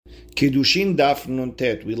Kidushin Daf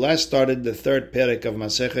Nuntet. We last started the third perek of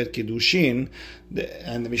Masechet Kidushin,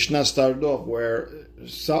 and the Mishnah started off where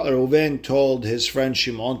Reuven told his friend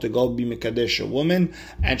Shimon to go be Mekadesh a woman,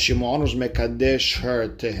 and Shimon was Mekadesh her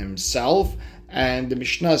to himself, and the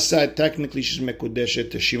Mishnah said technically she's Mekadesh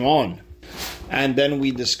to Shimon. And then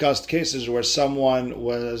we discussed cases where someone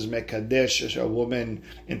was Mekadesh a woman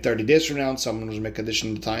in 30 days from now, and someone was Mekadesh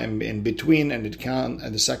in the time in between, and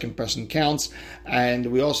the second person counts. And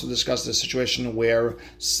we also discussed the situation where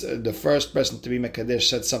the first person to be Mekadesh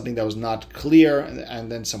said something that was not clear, and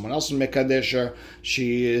then someone else was Mekadesh her.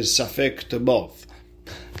 She is Safek to both.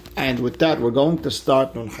 And with that, we're going to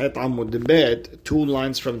start Nun Chet Amud Bet, 2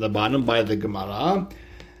 lines from the bottom by the Gemara.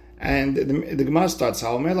 And the Gemara starts,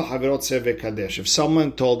 if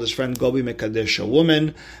someone told his friend, go be Mekadesh a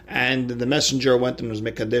woman, and the messenger went and was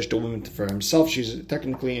Mekadesh a woman for himself, she's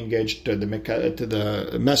technically engaged to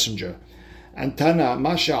the messenger. And Tana,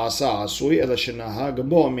 Masha Asa Asui Ela Shenahag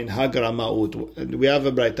Bo Min Hagra Ma'ut. We have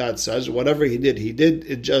a Braita that says, whatever he did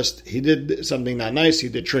something not nice, he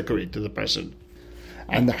did trickery to the person.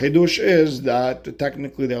 And the chidush is that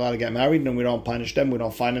technically they're allowed to get married, and we don't punish them, we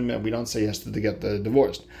don't fine them, and we don't say yes to get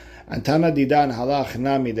divorced. And Tana Didan halach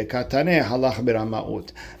nami de katane halach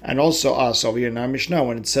biramaut. And also us over here in our Mishnah,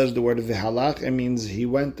 when it says the word v'halach, it means he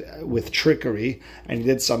went with trickery and he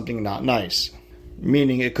did something not nice.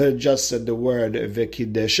 Meaning it could have just said the word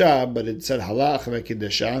v'kidesha, but it said halach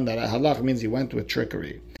v'kidesha, and that halach means he went with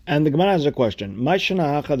trickery. And the Gemara has a question. Why is it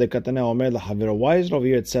over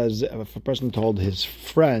here it says if a person told his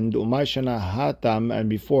friend, and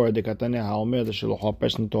before the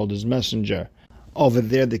person told his messenger? Over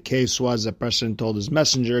there, the case was a person told his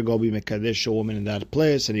messenger, go be Mekadesh a woman in that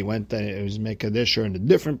place, and he went and it was Mekadesh her in a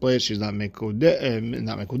different place. She's not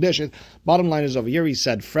Mekadesh. Bottom line is, over here he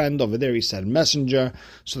said friend, over there he said messenger.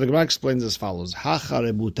 So the Gemara explains as follows.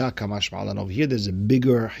 Over here there's a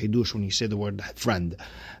bigger hidush when you say the word friend.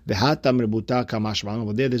 Over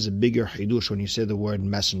there there's a bigger hidush when you say the word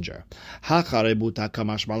messenger. Over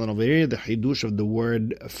here the hidush of the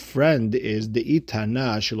word friend is the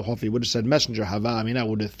itana shilhofi. Would have said messenger. I mean, I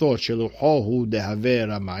would have thought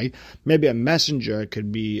maybe a messenger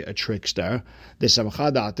could be a trickster.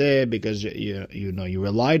 Because you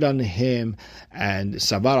relied on him, and I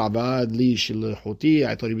thought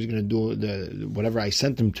he was going to do whatever I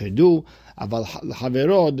sent him to do. When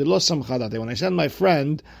I sent my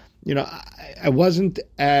friend, I wasn't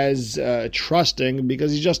as trusting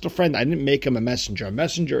because he's just a friend. I didn't make him a messenger. A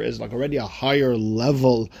messenger is like already a higher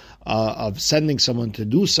level of sending someone to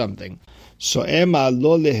do something. So maybe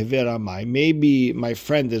my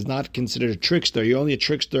friend is not considered a trickster. You're only a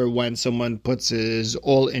trickster when someone puts his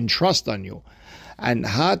all in trust on you. And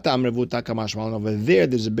over there,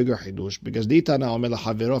 there's a bigger hidush, because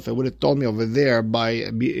if it would have told me over there by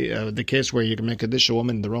the case where you can make a dish a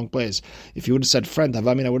woman in the wrong place, if you would have said friend, I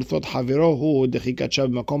would have thought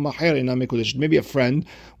maybe a friend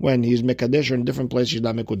when he's mekadesh in a different place, he's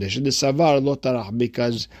not mekadesh.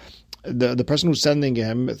 Because the person who's sending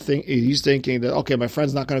him, he's thinking that, okay, my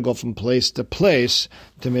friend's not going to go from place to place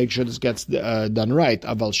to make sure this gets done right.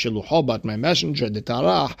 But my messenger, the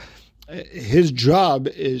tarah, his job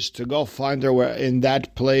is to go find her in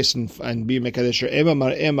that place and be mekadesh.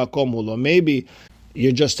 Maybe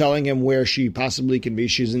you're just telling him where she possibly can be.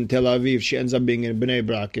 She's in Tel Aviv. She ends up being in Bnei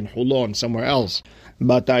Brak, in Hulon, somewhere else.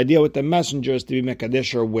 But the idea with the messenger is to be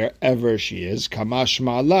mekadesh wherever she is. Kamash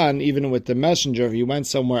ma'alan, even with the messenger, if you went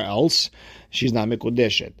somewhere else, she's not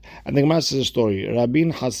mekudeshet. And the Gemara says a story.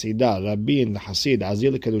 Rabin Hasid,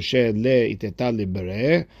 Azil Kedushe le iteta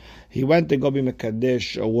libere. He went to go be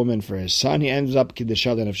mekadesh a woman for his son. He ends up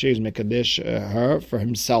kiddusha and if she is mekadesh her for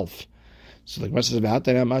himself. So the Gemara says, but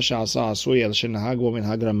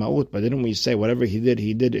didn't we say whatever he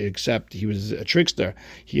did, except he was a trickster?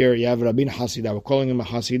 Here you have Rabin Hasidah. We're calling him a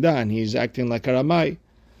Hasidah, and he's acting like a Ramai.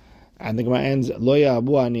 And the Gemara ends, Lo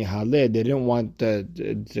Yahabu ani haleh. They didn't want to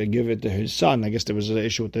give it to his son. I guess there was an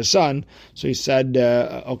issue with his son. So he said,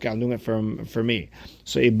 okay, I'm doing it for me.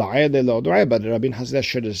 So but Rabin Hasidah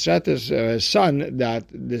should have said to his son that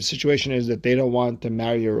the situation is that they don't want to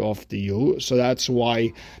marry her off to you. So that's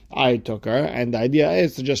why I took her. And the idea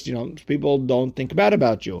is to just, people don't think bad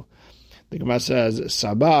about you. The Gemara says,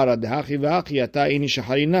 Sabar adhachi v'achi ata ini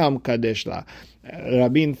shaharinam kadesh la.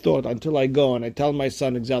 Rabin thought, until I go and I tell my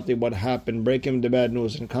son exactly what happened, break him the bad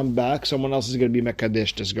news, and come back, someone else is going to be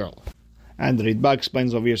mekadesh this girl. And the Ritba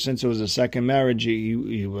explains over here, since it was a second marriage,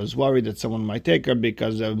 he was worried that someone might take her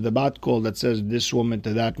because of the bat call that says this woman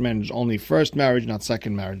to that man is only first marriage, not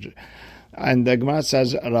second marriage. And the Gemara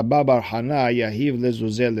says, Rabba Bar Hana Yahiv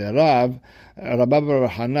Lezuzel Rav. Rabba Bar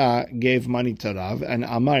Hana gave money to Rav, and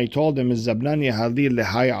Amar, he told him, Zabnan Yahali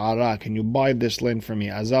Lehai Ara, can you buy this land for me?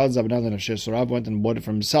 Azal Zabnan Nafshe. So Rav went and bought it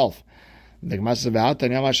for himself. The Gemara says, but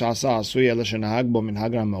didn't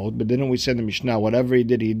we say in the Mishnah, whatever he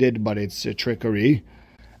did, but it's trickery?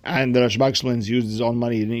 And the Rashba explains, he used his own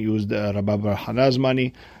money, he didn't use the Rabba Bar Hana's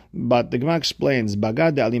money. But the Gemara explains,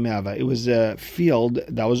 Bagad Ali Me'ava, it was a field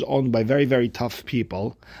that was owned by very, very tough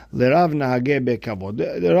people. The Rav Nahage Bekavod.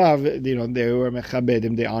 The Rav, they were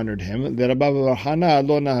Mechabedim, they honored him. The Rabba Bar Hana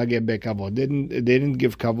lo Nahage Bekavod. They didn't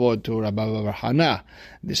give kavod to Rabba Bar Hana.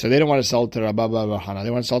 So they didn't want to sell to Rabba Bar Hana, they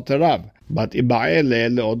want to sell to Rav. But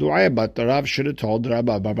but the Rav should have told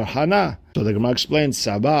Rabba Bar Hana. So the Gemara explains,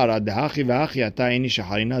 Sabara dehachi v'achi ata ini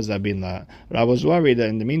shaharina zabin. Rav was worried that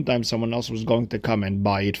in the meantime someone else was going to come and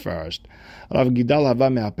buy it first. Rav Gidal hava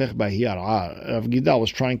me'apech b'hi. Rav Gidal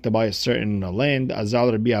was trying to buy a certain land.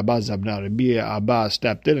 Azal Rabbi Abba zabna. Rabbi Abba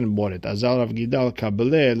stepped in and bought it. Azal Rav Gidal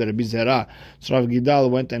kabeleh Rabbi Zera. So Rav Gidal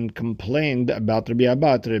went and complained about Rabbi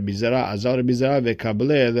Abba to Rabbi Zera. Azal Rabbi Zera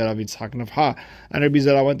ve'kabeleh Rav Yitzchak Nafha. And Rabbi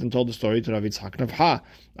Zera went and told the story to Rav Yitzchak Nafha.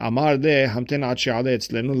 Amar de hamten ad she'aleh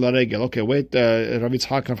etzlenu laregel. Okay, wait. Rav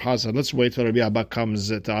Yitzchak Nafha said, let's wait till Rabbi Abba comes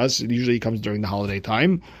to us. Usually he comes during the holiday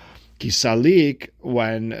time. Kisalik,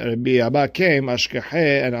 when Rabbi Abba came,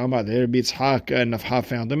 Ashkehe and Amar, Rabbi Yitzchak Nafha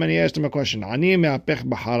found him, and he asked him a question. Ani me'apech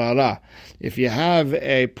b'harara. If you have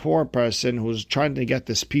a poor person who's trying to get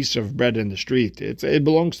this piece of bread in the street, it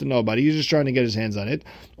belongs to nobody. He's just trying to get his hands on it.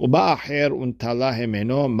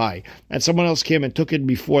 And someone else came and took it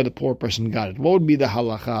before the poor person got it. What would be the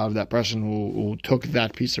halacha of that person who took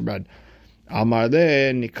that piece of bread? Amar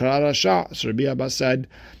de nikra rasha. So Rabbi Abba said,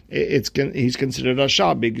 he's considered a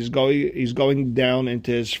rasha because he's going down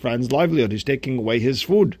into his friend's livelihood. He's taking away his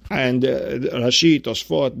food. And Rashi,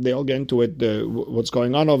 Tosfot, they all get into it. What's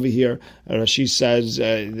going on over here? Rashi says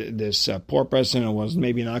this poor person was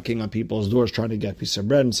maybe knocking on people's doors trying to get a piece of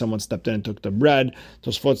bread, and someone stepped in and took the bread.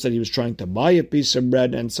 Tosfot said he was trying to buy a piece of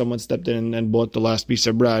bread, and someone stepped in and bought the last piece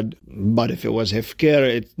of bread. But if it was hefker,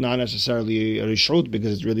 it's not necessarily a rishut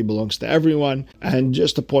because it really belongs to everyone. And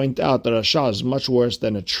just to point out, the rasha is much worse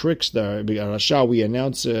than a trickster. A rasha, we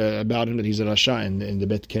announce about him that he's a rasha in the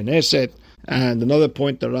Bet Knesset. And another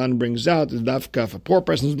point the Ran brings out is dafka, if a poor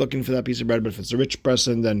person is looking for that piece of bread, but if it's a rich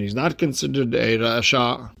person, then he's not considered a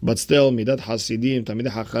rasha. But still, midat hasidim, tamidah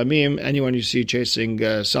hachamim, anyone you see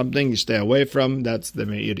chasing something, you stay away from, that's the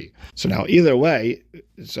meiri. So now, either way,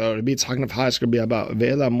 so Rabbi Yitzchak Nafha is going to be about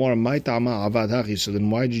ve'ela more ma'itama avad hachi. So then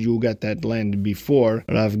why did you get that land before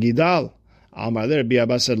Rav Gidal? Amar there, Rabbi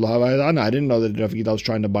Abba said, I didn't know that Rav Gidal was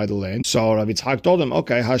trying to buy the land. So Rav Yitzchak told him,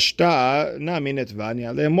 okay, hashta na minet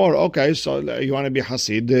vanya more. Okay, so you want to be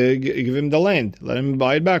Hasid, give him the land. Let him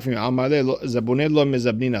buy it back from you. Amar there, zabuned lo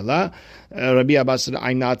mezabnina la. Rabbi Abba said,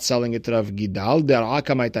 I'm not selling it to Rav Gidal.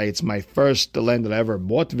 It's my first land that I ever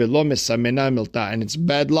bought. And it's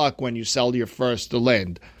bad luck when you sell your first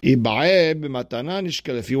land.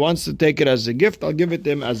 If he wants to take it as a gift, I'll give it to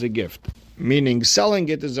him as a gift. Meaning selling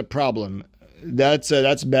it is a problem.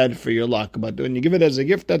 That's bad for your luck. But when you give it as a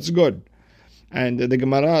gift, that's good. And the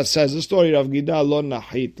Gemara says the story of Gidal lo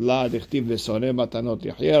nahit la dichtiv v'soneh matanot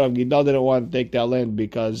yachya. Rav Gidal didn't want to take that land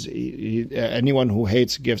because anyone who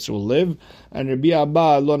hates gifts will live. And Rabbi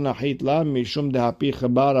Abba lo nahit la mishum dehapi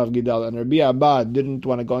chabar Rav Gidal. And Rabbi Abba didn't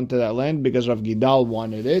want to go into that land because Rav Gidal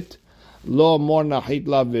wanted it. Lo more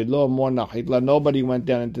nahitla v'lo more nahitla. Nobody went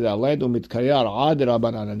down into that land. Umitkayar ad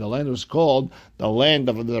Rabbanan. And the land was called the land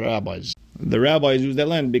of the rabbis. The rabbis used that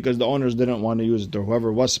land because the owners didn't want to use it, or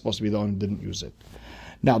whoever was supposed to be the owner didn't use it.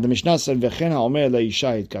 Now the Mishnah said, "V'chen ha'omer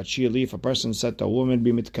le'isha hitkatshi." If a person said to a woman,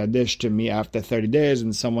 "Be mitkadesh to me after 30 days,"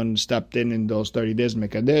 and someone stepped in those 30 days,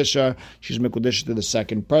 mekadesha, she's mekudesh to the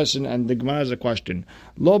second person. And the Gemara has a question: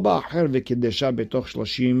 Lo ba'acher v'kedesha betoch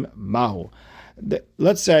shloshim mahu.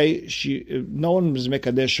 Let's say no one was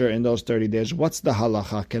mekadesher in those 30 days. What's the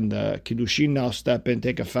halacha? Can the Kidushin now step in,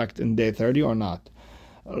 take effect in day 30 or not?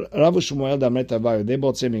 Rav Shmuel Damret Avayu, they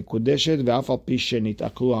both say Mikudeshet ve'afal pishenit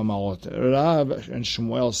aklu hamaot. Rav and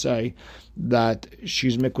Shmuel say that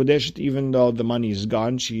she's Mikudeshet even though the money is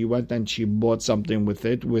gone. She went and she bought something with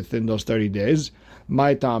it within those 30 days.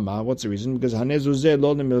 My tama, what's the reason? Because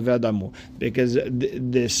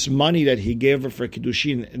this money that he gave her for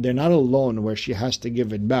Kiddushin, they're not a loan where she has to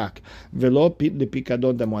give it back. They're not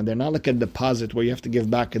like a deposit where you have to give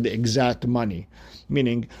back the exact money.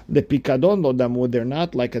 Meaning, the pikadon lo damu, they're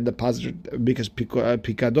not like a deposit, because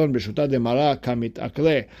pikadon b'shuta demara kamit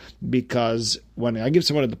akle. Because when I give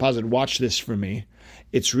someone a deposit, watch this for me,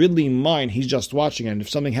 it's really mine, he's just watching it. And if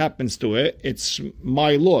something happens to it, it's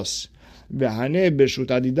my loss. And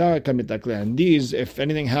these, if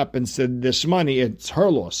anything happens to this money, it's her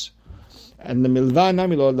loss. And the milva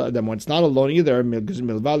nami lo l'adam, it's not a loan either, because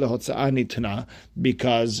milva lehotza'ah nitna,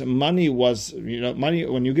 because money was, money,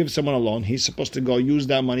 when you give someone a loan, he's supposed to go use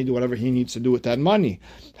that money, do whatever he needs to do with that money.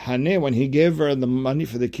 Hane, when he gave her the money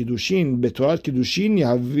for the Kiddushin, betorat Kiddushin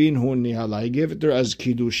yavinhu nihala, he gave it to her as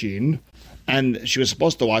Kiddushin, and she was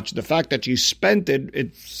supposed to watch the fact that she spent it,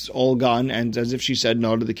 it's all gone, and as if she said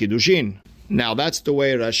no to the Kiddushin. Now, that's the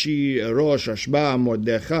way Rashi, Rosh, Rashba,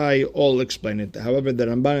 Mordechai all explain it. However, the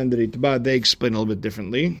Ramban and the Ritba, they explain a little bit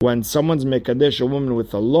differently. When someone's Mekadesh, a woman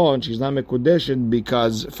with a loan, she's not Mekudeshed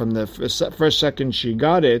because from the first second she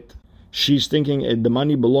got it, she's thinking the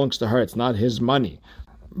money belongs to her. It's not his money.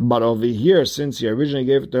 But over here, since he originally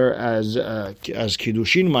gave it to her as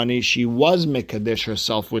Kiddushin money, she was Mekadesh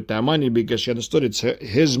herself with that money because she understood it's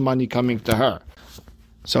his money coming to her.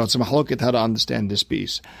 So it's a mahloket how to understand this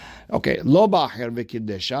piece. Okay, lo ba'acher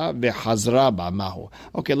v'kiddesha v'chazra ba'mahu.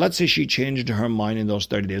 Okay, let's say she changed her mind in those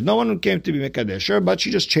 30 days. No one came to be mekadesher, but she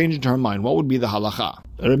just changed her mind. What would be the halacha?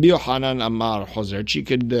 Rabbi Yochanan Amar Hozer. She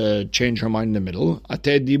could change her mind in the middle.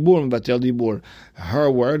 Ateh dibur v'atel dibur. Her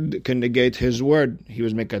word can negate his word. He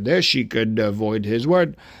was mekadesh. She could void his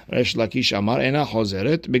word. Resh Lakish Amar ena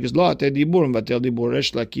hozeret, because lo ateh dibur v'atel dibur.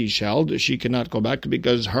 Resh Lakish held she cannot go back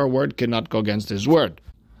because her word cannot go against his word.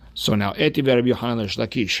 So now, Eti Rabbi Yochanan Resh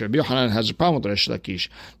Lakish. Rabbi Yochanan has a problem with Resh Lakish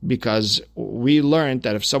because we learned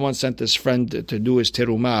that if someone sent his friend to do his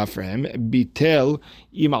terumah for him, bitel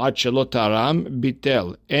im'at shelo taram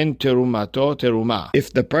bitel en terumato terumah.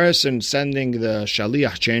 If the person sending the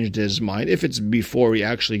shaliach changed his mind, if it's before he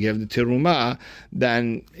actually gave the terumah,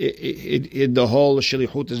 then the whole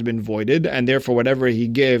shalichut has been voided, and therefore whatever he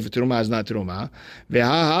gave terumah is not terumah.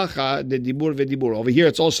 Ve'hahacha de dibur ve'dibur. Over here,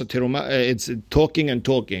 it's also terumah. It's talking and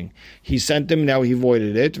talking. He sent him, now he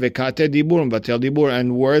voided it. Vekate dibur vatel dibur,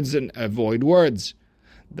 and words and avoid words.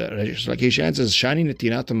 The Reish Lakish answers, Shani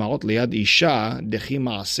netinat ma'ot liad isha dechi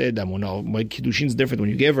ma'aseh damuno. When Kiddushin is different. When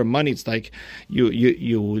you gave her money, it's like you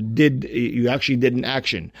actually did an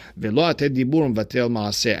action. Velo ate dibur vatel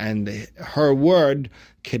ma'aseh, and her word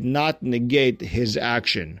cannot negate his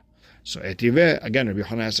action. So etive again, Rabbi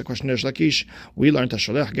Yochanan asked a question to Reish Lakish. We learned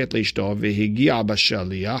Hashalech get leishto vehigia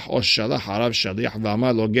b'shaliach or shalach harav shaliach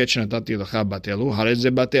v'amar lo get shenatati lecha batelu harei ze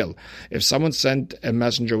batel. If someone sent a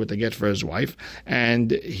messenger with a get for his wife and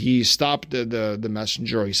he stopped the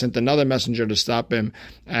messenger, or he sent another messenger to stop him,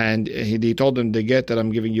 and he told him the get that I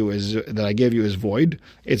gave you is void.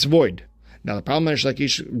 It's void. Now the problem is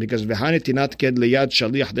because v'hanetinat ked liyad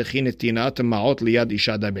shaliach dechinetinat ma'ot liyad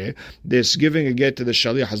isha dabe. This giving a get to the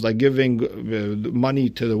shaliach is like giving money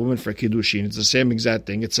to the woman for kiddushin. It's the same exact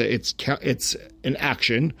thing. It's an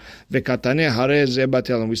action. V'katane harei ze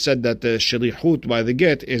batel, and we said that the shalichut by the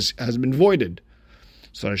get has been voided.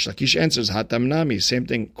 So Reish Lakish answers, Hatamnami, same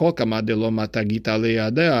thing. Over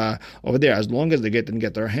there, as long as they didn't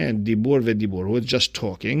get their hand, dibur ve'dibur, who is just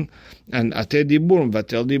talking, and ate dibur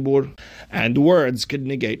vatel dibur, and words could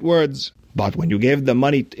negate words. But when you gave the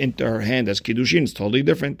money into her hand as Kiddushin, it's totally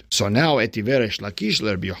different. So now, Etive Reish Lakish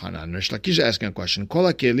Rabbi Yochanan. Reish Lakish is asking a question. Kol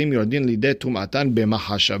ha'kelim yordin lidei tum'atan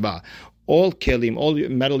b'mahashava. All kelim, all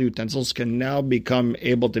metal utensils can now become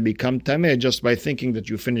able to become tameh just by thinking that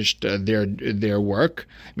you finished their work,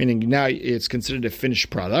 meaning now it's considered a finished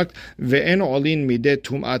product. Ve'en olin midei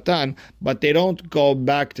tum'atan, but they don't go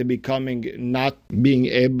back to becoming not being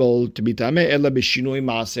able to be tameh ela b'shinui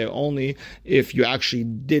maaseh, only if you actually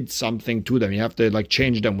did something to them. You have to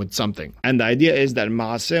change them with something. And the idea is that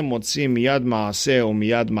maaseh motzi miyad maaseh or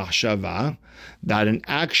miyad mahshava, that an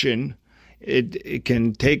action it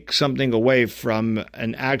can take something away from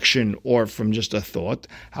an action or from just a thought.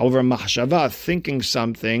 However, mahshava, thinking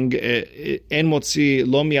something, en motzi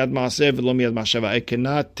lo miyad maaseh v'lo miyad mahshava, it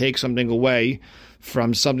cannot take something away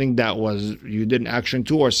from something that was you did an action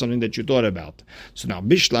to or something that you thought about. So now,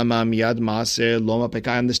 bishlama miyad maaseh lo mapek,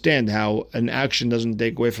 I understand how an action doesn't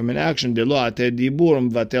take away from an action,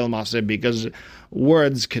 because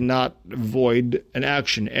words cannot void an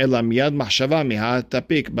action. Ela miyad mahshava miha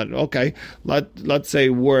tapik. But okay, let's say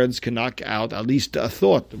words can knock out at least a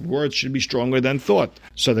thought. Words should be stronger than thought.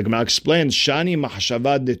 So the Gemara explains, Shani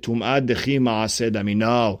mahshava de tum'ah dechi maaseh dami.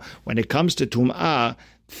 No, when it comes to tum'ah,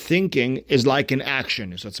 thinking is like an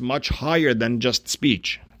action, so it's much higher than just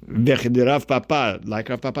speech. Like Rav Papa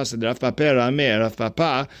said, Rav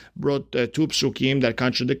Papa brought two psukim that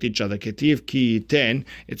contradict each other. Ketiv ki ten,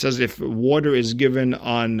 it says if water is given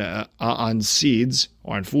on seeds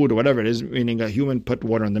or on food or whatever it is, meaning a human put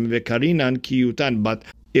water on them. Vekarinan ki yutan, but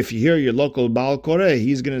if you hear your local Baal Koreh,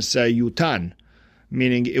 he's going to say yutan.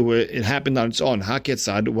 meaning it happened on its own.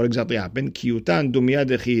 Haketzad, what exactly happened? Ki yutan dumiyad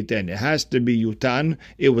yiten. It has to be yutan.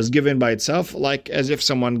 It was given by itself, like as if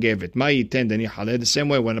someone gave it. Ma yiten deni haleh. The same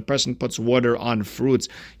way when a person puts water on fruits,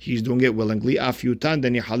 he's doing it willingly. Af yutan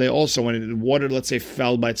deni haleh. Also, when water, let's say,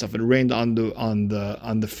 fell by itself, it rained on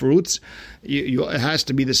the fruits. It has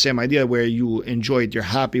to be the same idea where you enjoy it. You're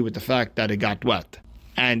happy with the fact that it got wet.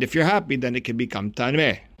 And if you're happy, then it can become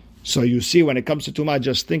tameh. So you see, when it comes to tumah,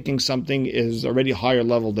 just thinking something is already higher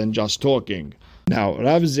level than just talking. Now,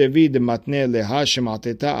 Rav Zevid matne leha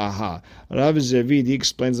shemateta aha. Rav Zevid, he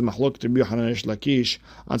explains the machlok to Rabbi Yochanan Reish Lakish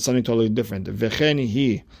on something totally different.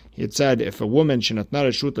 V'chen it said, if a woman if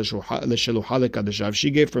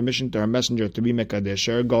she gave permission to her messenger to be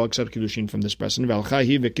mekadesher, go accept Kidushin from this person. She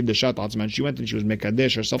went and she was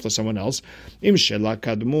mekadesh herself to someone else. If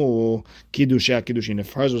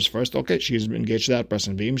hers was first, okay, she's engaged to that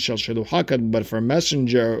person. But if her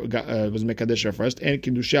messenger was mekadesher first, and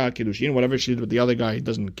Kidushin, whatever she did with the other guy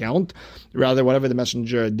doesn't count. Rather, whatever the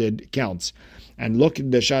messenger did counts. And look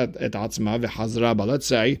at the shat et atzma v'hazraba. Let's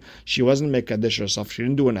say she wasn't mekadesh herself. She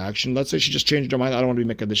didn't do an action. Let's say she just changed her mind. I don't want to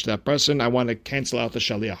be mekadesh to that person. I want to cancel out the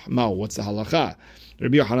shaliach. Mao, what's the halacha?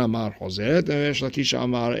 Rabbi Yochanan amar hozeret, Reish Lakish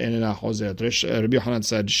amar enena hozeret. Rabbi Yochanan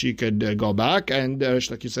said she could go back, and Reish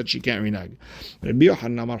Lakish said she can't renege. Rabbi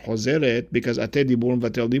Yochanan amar hozeret because ateh dibur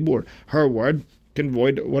v'tel dibur. Her word can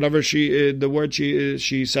void whatever the word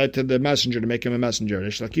she said to the messenger to make him a messenger.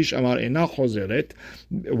 Reish Lakish amar ena hozeret.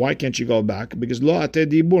 Why can't she go back? Because lo ateh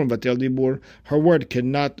dibur v'tel dibur. Her word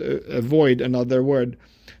cannot avoid another word.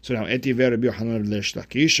 So now, Eti ve Rabbi Yochanan Reish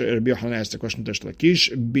Lakish. Rabbi Yochanan asked the question to Reish Lakish.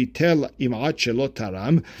 Bitel imat shelo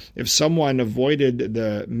taram. If someone avoided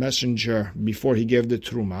the messenger before he gave the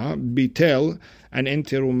teruma, bitel and in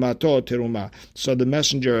terumato teruma. So the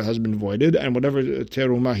messenger has been voided, and whatever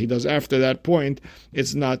teruma he does after that point,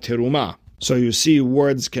 it's not teruma. So you see,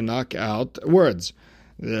 words can knock out words.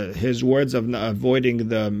 His words of avoiding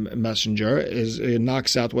the messenger it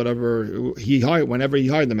knocks out whatever whenever he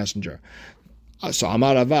hired the messenger. So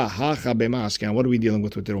Amar Rava hacha b'maasken. What are we dealing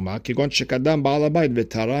with teruma? Kigon shekadam ba'al habayit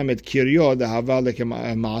v'taram et kiryo dehava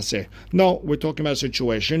lekemaaseh. No, we're talking about a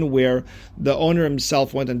situation where the owner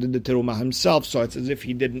himself went and did the teruma himself. So it's as if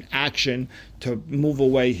he did an action to move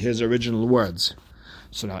away his original words.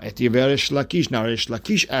 So now, Reish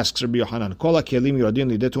Lakish asks Rabbi Yochanan,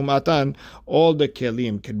 all the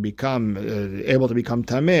kelim can become able to become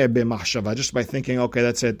tameh b'machshava just by thinking, okay,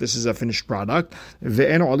 that's it, this is a finished product. But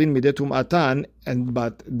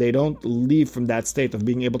they don't leave from that state of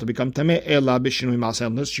being able to become tameh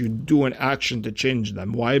unless you do an action to change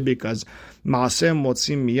them. Why? Because an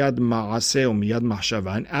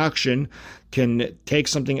action can take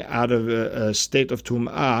something out of a state of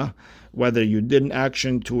tum'ah, whether you did an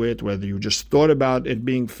action to it, whether you just thought about it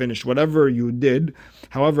being finished, whatever you did.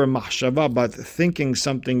 However, mahshava, but thinking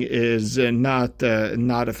something is not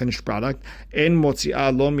a finished product. En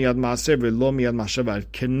motzi'ah lo miyad ma'aseh v'lo miyad mahshava.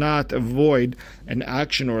 It cannot avoid an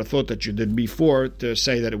action or a thought that you did before to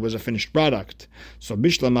say that it was a finished product. So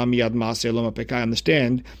bishlama miyad ma'aseh lo mapeka. I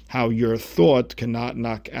understand how your thought cannot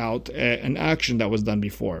knock out an action that was done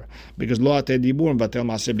before, because lo ateh dibur v'tel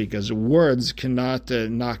ma'aseh, because words cannot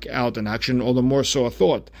knock out an action, all the more so a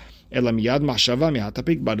thought. But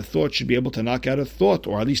a thought should be able to knock out a thought,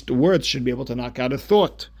 or at least the words should be able to knock out a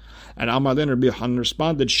thought. And Amar then Rabbi Yochanan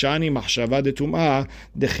responded, Shani machshava de tum'ah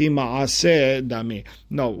dechi ma'aseh dami.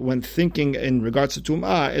 No, when thinking in regards to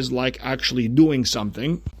tum'ah is like actually doing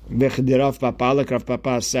something. Rav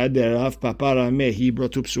Papa said, Rav Papa Rameh, he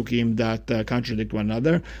brought two psukim that contradict one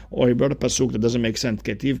another, or he brought a pasuk that doesn't make sense.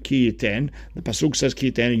 Ketiv ki yiten. The pasuk says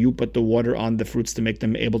ki yiten, you put the water on the fruits to make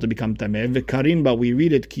them able to become tameh. V'karin, but we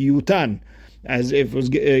read it ki yutan, as if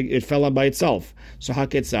it fell out by itself. So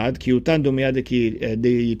haketzad ki yutan dumiyad ki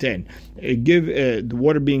yiten. Give the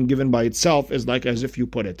water being given by itself is like as if you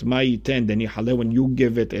put it. Ma yiten deni haleh. When you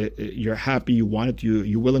give it, you're happy, you want it,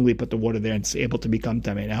 you willingly put the water there, and it's able to become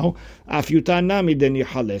tameh. Now, af yutan nami deni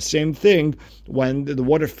haleh. Same thing. When the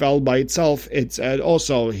water fell by itself, it's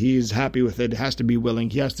also he's happy with it. It has to be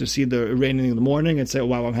willing. He has to see the rain in the morning and say,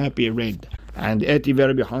 "Wow, I'm happy it rained." And Eti ve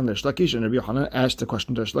Rabbi Yochanan Reish Lakish, and Rabbi Yochanan asked the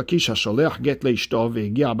question to Reish Lakish: "Hasholech get leishto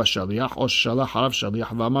ve'gia b'shaliach, or shalach harav shaliach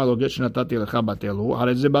v'amar lo get shenatati lecha batelu,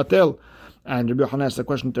 haret ze batel." And Rabbi Yochanan asked the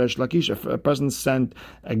question to Reish Lakish: if a person sent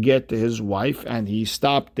a get to his wife and he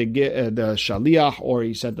stopped the shaliach, or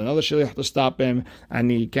he sent another shaliach to stop him,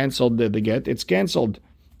 and he canceled the get, it's canceled.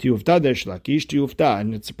 Tiyufta Reish Lakish, tiyufta,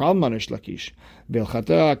 and it's a problem on Reish Lakish.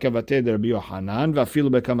 V'ilchata kavateh Rabbi Yochanan v'afilu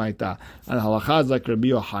bekamaita, and halacha is like Rabbi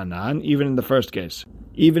Yochanan, even in the first case.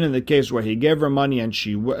 Even in the case where he gave her money and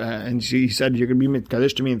she said, you're going to be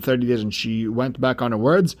mitkadesh to me in 30 days, and she went back on her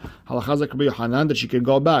words, halachazak Rabbi Yochanan, that she could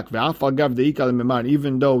go back.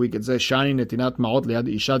 Even though we could say shani netinat ma'ot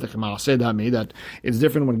liad isha that it's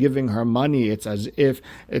different when giving her money, it's as if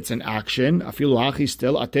it's an action. Afilu hachi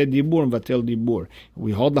still ateh dibur and vatel dibur.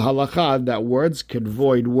 We hold the halacha that words could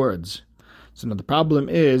void words. So now the problem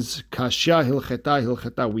is kasha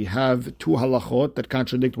hilcheta. We have two halachot that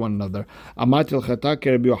contradict one another. Amat hilcheta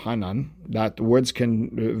keRabbi Yochanan, that words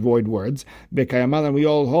can void words. Bekayamal, and we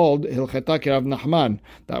all hold hilcheta keRav Nachman,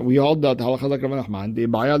 that we hold that halacha like Rav Nachman. The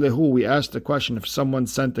baya lehu, we asked the question, if someone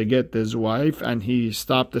sent to get his wife and he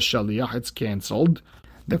stopped the shaliach, it's cancelled.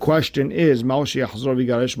 The question is, can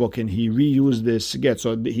he reuse this get?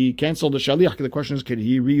 So he canceled the shaliach. The question is, can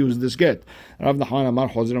he reuse this get? Rav Nachman amar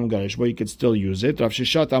chozram garishbo, you could still use it. Rav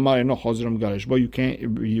Shishat amar eno chozram garishbo, you can't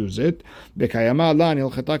reuse it. Bekayama lan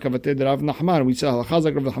hilchata kavated Rav Nachman. We say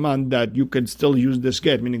halachazak Rav Nachman that you could still use this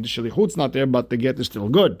get, meaning the shalichut's not there, but the get is still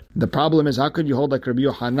good. The problem is, how could you hold like Rabbi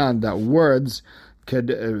Yochanan that words could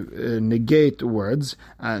negate words,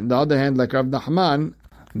 and on the other hand, like Rav Nachman,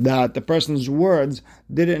 that the person's words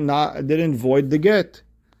didn't void the get?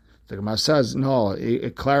 The Gemara says, no,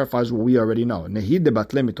 it clarifies what we already know. Nehid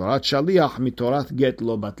batle mitorat shaliach mitorat get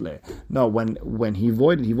lo batle. No, when he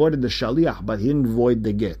voided the shaliach, but he didn't void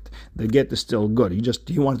the get. The get is still good. He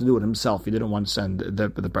wanted to do it himself. He didn't want to send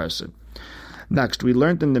the person. Next, we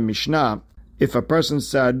learned in the Mishnah, if a person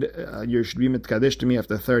said, you should be mitkadesh to me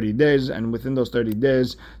after 30 days, and within those 30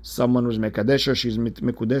 days, someone was mekadesh, she's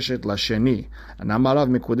mikudeshet lasheni. And amarav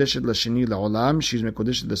mikudeshet lasheni la'olam, she's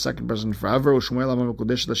mikudeshet to the second person forever. Ushmuel amar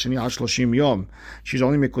mikudeshet lasheni hashloshim yom. She's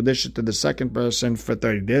only mikudeshet to the second person for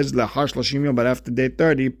 30 days. La'har shloshim yom, but after day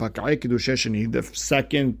 30, pak'ai kiddusheh sheni, the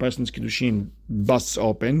second person's kiddushin busts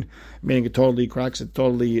open, meaning it totally cracks, it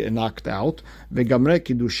totally knocked out. Vegamre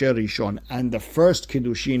kiddusheh rishon, and the first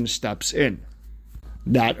kiddushin steps in.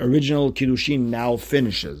 That original Kiddushin now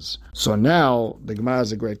finishes. So now, the Gemara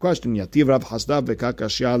has a great question. Yativ Rav Hasda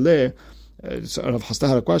v'kakashya le. Rav Hasda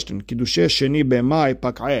had a question. Kiddusheh sheni b'mai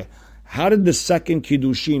pak'eh. How did the second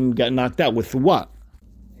Kiddushin get knocked out? With what?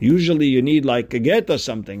 Usually you need like a get or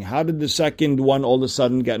something. How did the second one all of a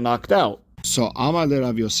sudden get knocked out? So Amar le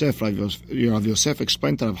Rav Yosef. Rav Yosef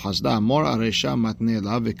explained to Rav Hasda, Mor aresha matne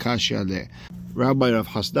la v'kashya le. Rabbi Rav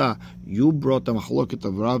Hasda, you brought the machloket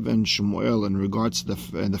of Rav and Shmuel in regards to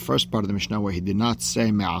the first part of the Mishnah where he did not say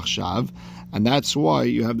me'achshav, and that's why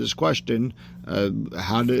you have this question: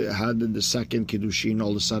 how did the second kiddushin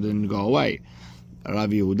all of a sudden go away?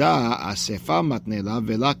 Rav Yehuda asefa matnela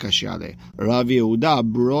vela kashyale. Rav Yehuda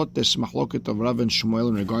brought this machloket of Rav and Shmuel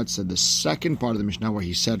in regards to the second part of the Mishnah where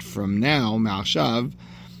he said from now me'achshav,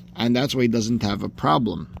 and that's why he doesn't have a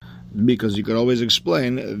problem, because you could always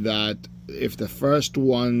explain that if the first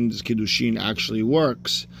one's kiddushin actually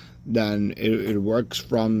works, then it works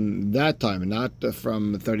from that time, not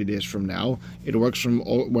from 30 days from now. It works from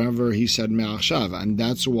whenever he said me'achshav, and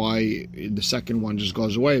that's why the second one just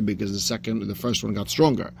goes away, because the first one got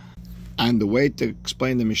stronger. And the way to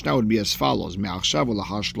explain the Mishnah would be as follows: me'achshav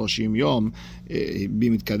ulachar shloshim yom, be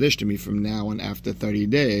mitkadesh to me from now and after 30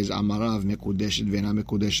 days. Amarav mekudeshet ve'ena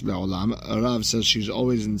mekudeshet le'olam. Rav says she's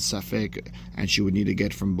always in safek and she would need to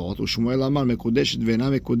get from both. Ushmuel amar mekudeshet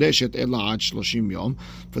ve'ena mekudeshet ela ad shloshim yom.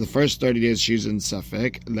 For the first 30 days she's in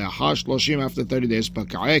safek. Le'achar shloshim, after 30 days,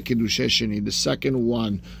 pak'eh kiddusheh sheni, the second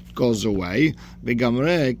one goes away.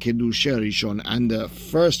 Vegamre kiddusheh rishon, and the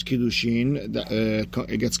first kiddushin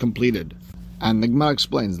it gets completed. And the Gemara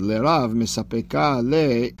explains, Rav misapeka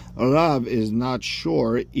le. Rav is not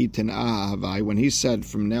sure iten ahavai, when he said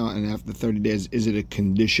from now and after 30 days, is it a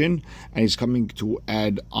condition? And he's coming to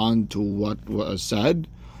add on to what was said.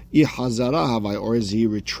 Or is he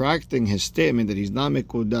retracting his statement that he's not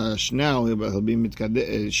mekudash now, she'll be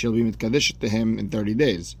mitkadesh to him in 30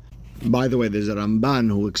 days? By the way, there's a Ramban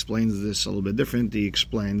who explains this a little bit different. He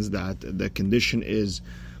explains that the condition is,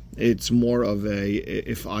 it's more of a,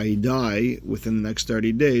 if I die within the next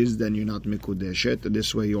 30 days, then you're not mikudeshet.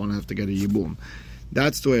 This way you won't have to get a yibum.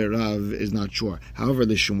 That's the way Rav is not sure. However,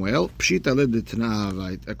 the Shmuel, pshita le,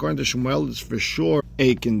 according to Shmuel, it's for sure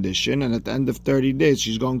a condition, and at the end of 30 days,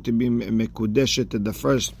 she's going to be mikudeshet to the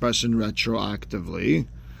first person retroactively.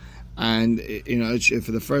 And,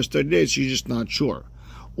 for the first 30 days, she's just not sure.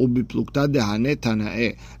 And Rav and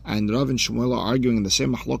Shmuel are arguing in the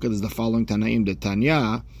same mahloket as the following Tanaim. The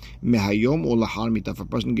Tanya, mehayom ulahar mita. If a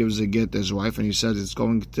person gives a get to his wife and he says it's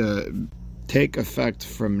going to take effect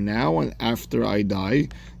from now and after I die,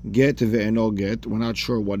 get ve'eno get, we're not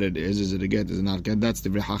sure what it is. Is it a get? Is it not get? That's the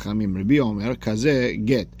Chachamim. Rabbi Omer kazeh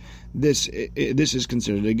get. this is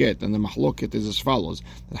considered a get. And the mahloket is as follows: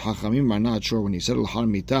 the Hachamim are not sure when he said al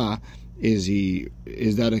mita. Is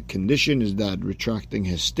that a condition? Is that retracting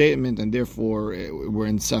his statement? And therefore we're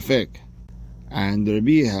in safek. And the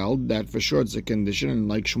Rabbi held that for sure it's a condition, and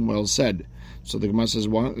like Shmuel said. So the Gemara says,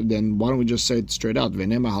 then why don't we just say it straight out?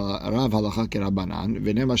 V'nema Rav halacha k'Rabbanan,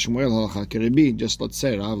 v'nema Shmuel halacha k'Rabbi. Just let's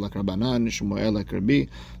say Rav like Rabbanan, Shmuel like Rabbi.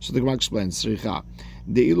 So the Gemara explains, Sricha.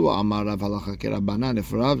 De'ilu amar Rav halacha k'Rabbanan.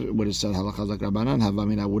 If Rav would have said halacha like Rabbanan,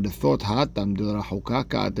 I would have thought hatam d'rachuka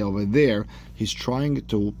ka'ate over there. He's trying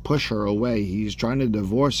to push her away. He's trying to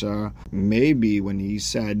divorce her. Maybe when he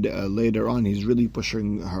said later on, he's really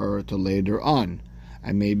pushing her to later on.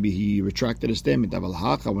 And maybe he retracted his statement.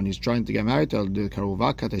 When he's trying to get married to the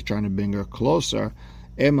Karuvakat, he's trying to bring her closer.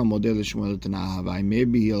 Maybe he'll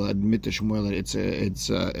admit to Shmuel that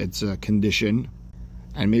it's a condition,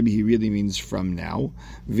 and maybe he really means from now.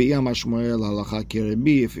 If Shmuel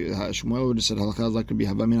would have said halakha like Rabbi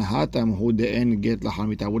Havamin hatam hu de'en get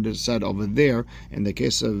lahamit, I would have said over there in the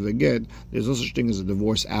case of the get, there's no such thing as a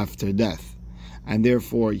divorce after death. And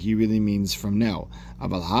therefore, he really means from now.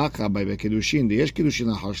 Aval haka by Kidushin, the yesh Kidushin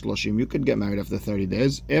lahar shloshim. You could get married after 30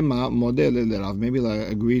 days. Emma model Rav. Maybe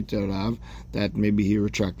agreed to Rav that maybe he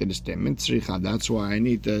retracted his statement. Sricha. That's why I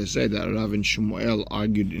need to say that Rav and Shmuel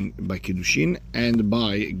argued by Kidushin and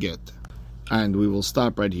by get. And we will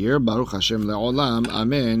stop right here. Baruch Hashem le'olam.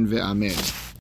 Amen ve'amen.